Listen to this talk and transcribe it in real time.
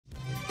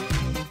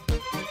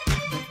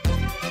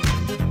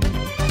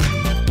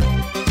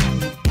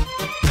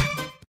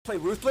Play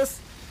Ruthless?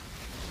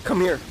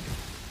 Come here.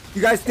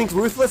 You guys think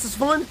Ruthless is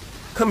fun?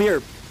 Come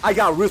here. I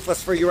got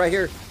Ruthless for you right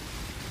here.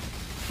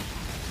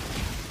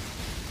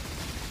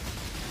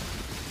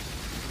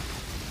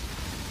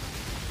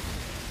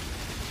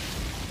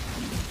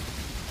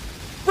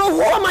 Bro,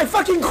 who am I?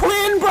 Fucking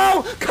Quin,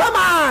 bro? Come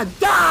on!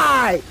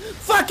 Die!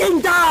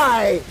 Fucking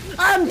die!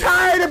 I'm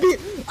tired of being...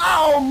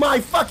 Oh my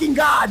fucking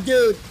god,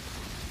 dude!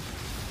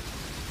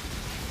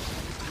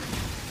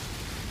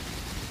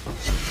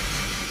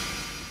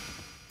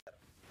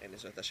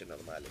 Fantasia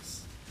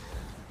normales.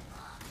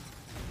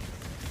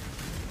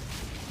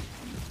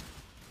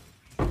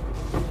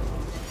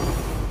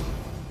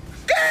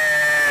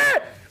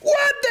 ¿Qué?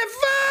 What the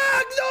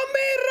fuck? No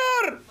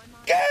mirror.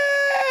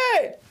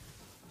 ¿Qué?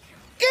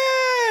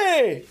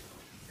 ¿Qué?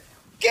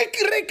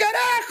 ¿Qué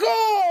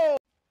carajo?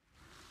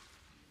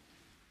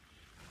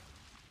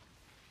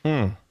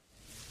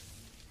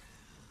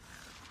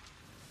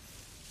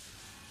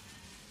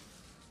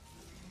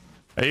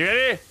 Are you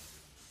ready?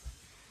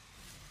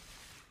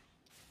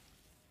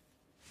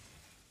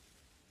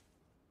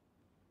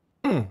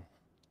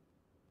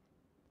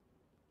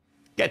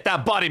 Get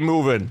that body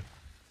moving.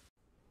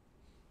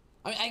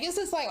 I mean, I guess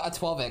it's like a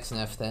 12x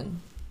nerf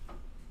then.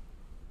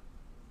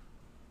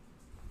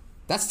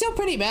 That's still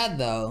pretty bad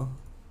though.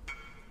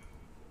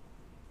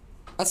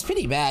 That's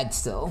pretty bad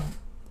still.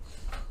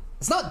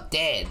 It's not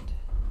dead.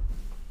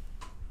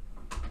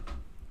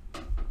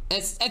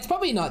 It's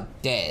probably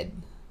not dead.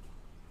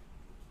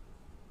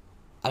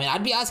 I mean,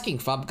 I'd be asking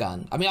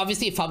Fubgun. I mean,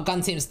 obviously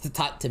Fubgun seems the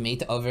type to me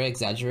to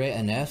over-exaggerate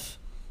a nerf.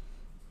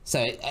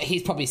 So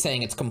he's probably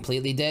saying it's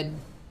completely dead.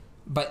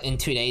 But in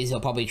 2 days he'll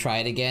probably try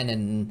it again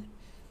and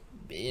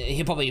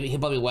he'll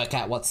probably work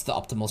out what's the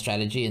optimal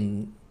strategy,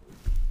 and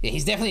yeah,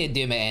 he's definitely a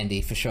Doomer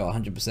Andy for sure,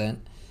 100%.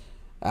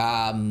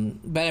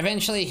 But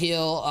eventually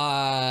he'll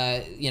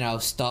you know,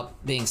 stop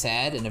being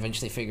sad and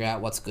eventually figure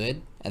out what's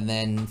good, and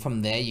then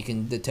from there you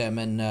can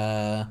determine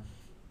the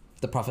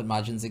profit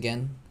margins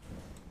again.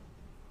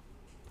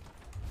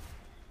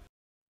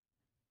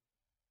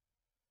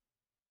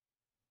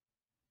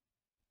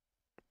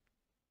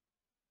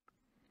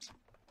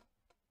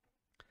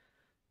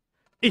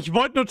 Ich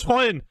wollte nur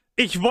trollen.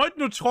 Ich wollte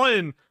nur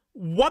trollen.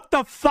 What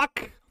the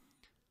fuck?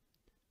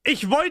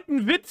 Ich wollte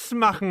einen Witz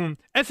machen.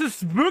 Es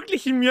ist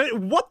wirklich in mir.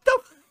 What the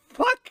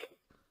fuck?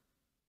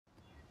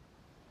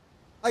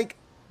 Like,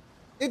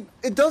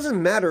 it doesn't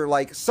matter.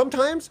 Like,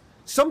 sometimes,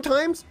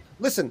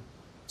 listen,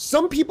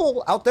 some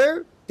people out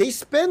there, they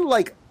spend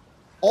like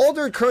all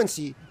their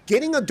currency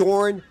getting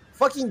Adorn,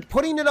 fucking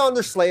putting it on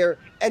their Slayer,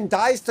 and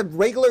dies to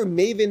regular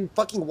Maven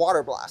fucking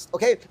Water Blast,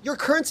 okay? Your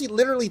currency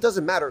literally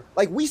doesn't matter.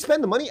 Like, we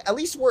spend the money, at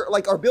least we're,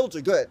 like, our builds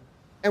are good,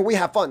 and we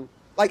have fun.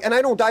 Like, and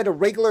I don't die to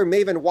regular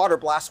Maven Water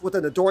Blast with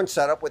an Adorn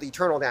setup with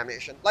Eternal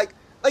Damnation. Like,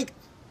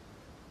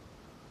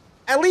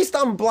 at least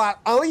I'm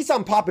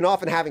popping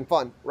off and having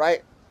fun,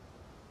 right?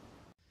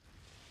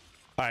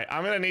 Alright,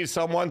 I'm gonna need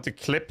someone to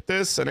clip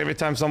this, and every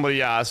time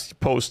somebody asks,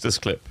 post this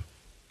clip.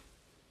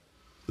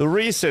 The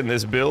reason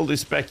this build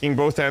is speccing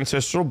both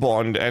Ancestral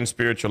Bond and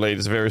Spiritual Aid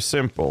is very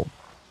simple.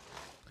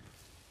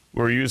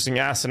 We're using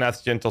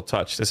Asenath's Gentle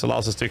Touch. This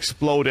allows us to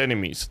explode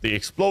enemies. The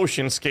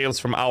explosion scales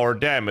from our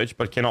damage,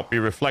 but cannot be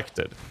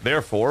reflected.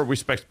 Therefore, we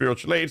spec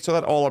Spiritual Aid so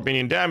that all our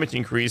minion damage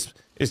increase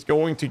is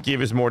going to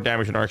give us more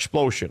damage in our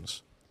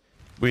explosions.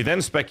 We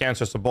then spec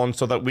Ancestral Bond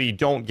so that we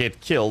don't get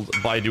killed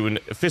by doing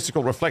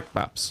physical reflect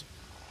maps.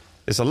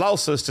 This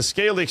allows us to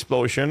scale the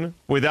explosion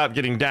without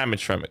getting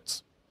damage from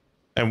it,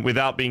 and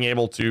without being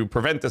able to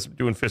prevent us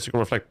doing physical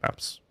reflect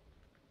maps.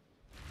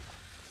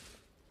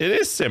 It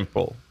is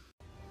simple.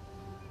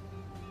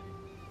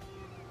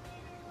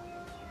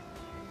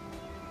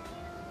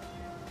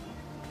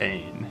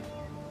 Pain.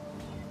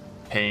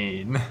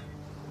 Pain.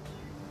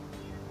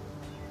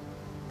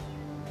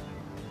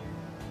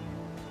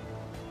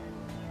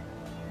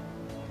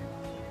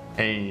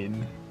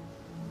 Pain.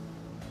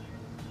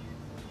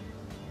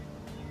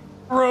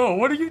 Bro,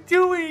 what are you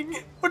doing?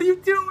 What are you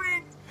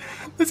doing?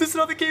 This is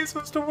how the game's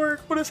supposed to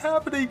work. What is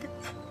happening?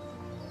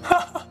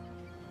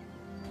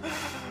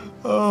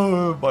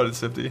 Oh,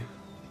 -50.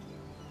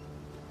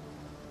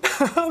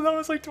 That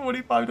was like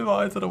 25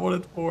 divides and I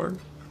wanted 4.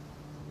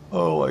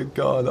 Oh my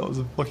god, that was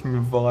a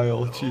fucking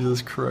vile.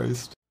 Jesus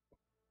Christ.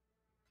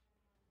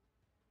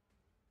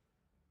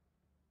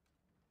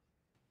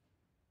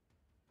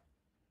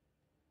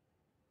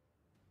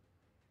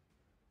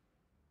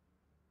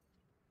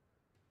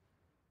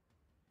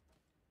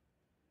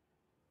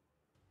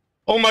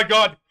 Oh my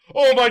god!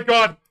 Oh my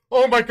god!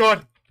 Oh my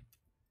god!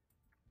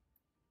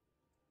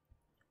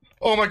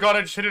 Oh my god,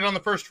 I just hit it on the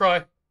first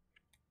try.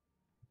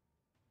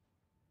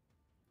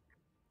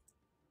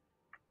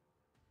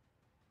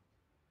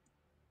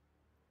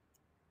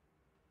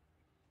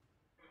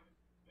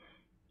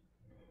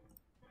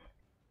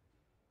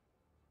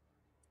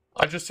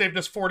 I just saved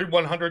us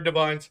 4,100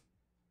 divines.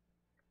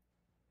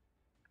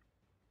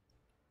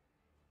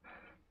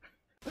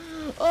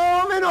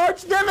 Oh, I'm in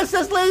Arch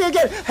Nemesis League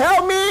again!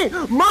 Help me!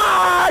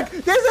 Mark!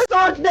 This is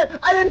Arch Nemesis!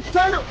 I didn't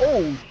turn it!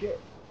 Oh, shit.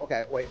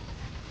 Okay, wait.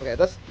 Okay,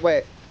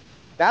 wait.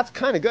 That's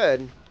kind of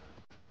good.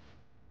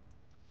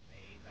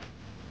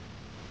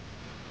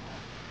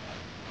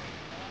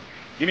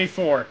 Give me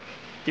 4.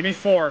 Give me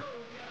 4.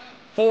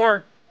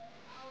 4.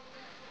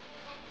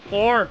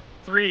 4.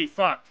 3.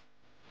 Fuck.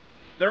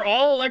 They're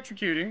all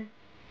electrocuting.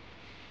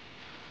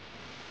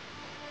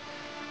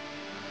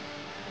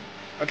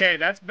 Okay,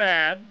 that's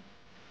bad.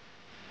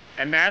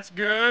 And that's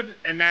good.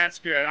 And that's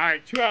good.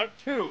 Alright, 2 out of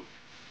 2.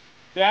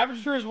 The average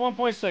score is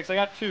 1.6. I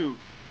got 2.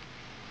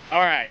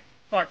 Alright.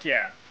 Fuck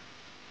yeah.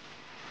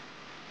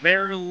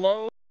 They're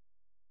low.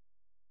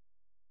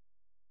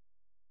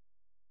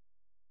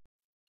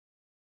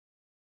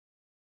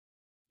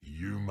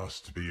 You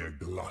must be a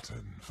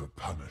glutton for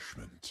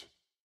punishment.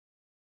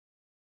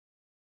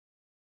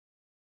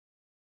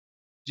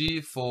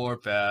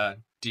 D4 bad.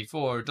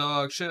 D4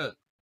 dog shit.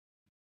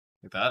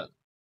 Like that?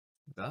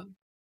 Like that?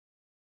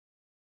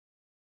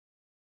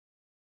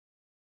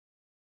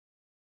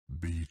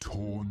 Be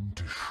torn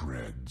to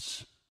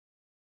shreds.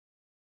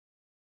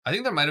 I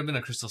think there might have been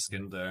a crystal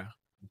skin there.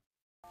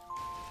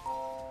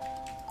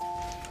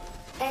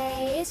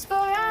 A is for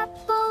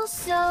apple,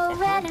 so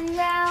red and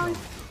round.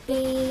 B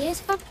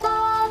is for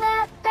ball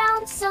that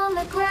bounce on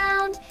the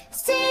ground.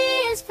 C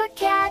is for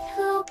cat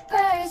who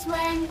purrs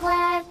when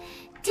glad.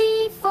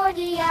 D for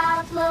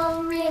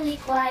Diablo, really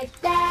quite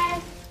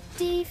bad.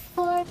 D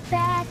for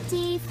bad,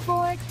 D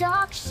for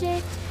dog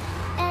shit.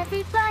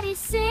 Everybody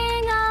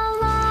sing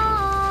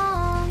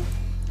along.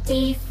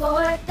 D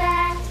for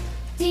bad,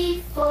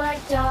 D for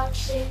dog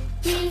shit.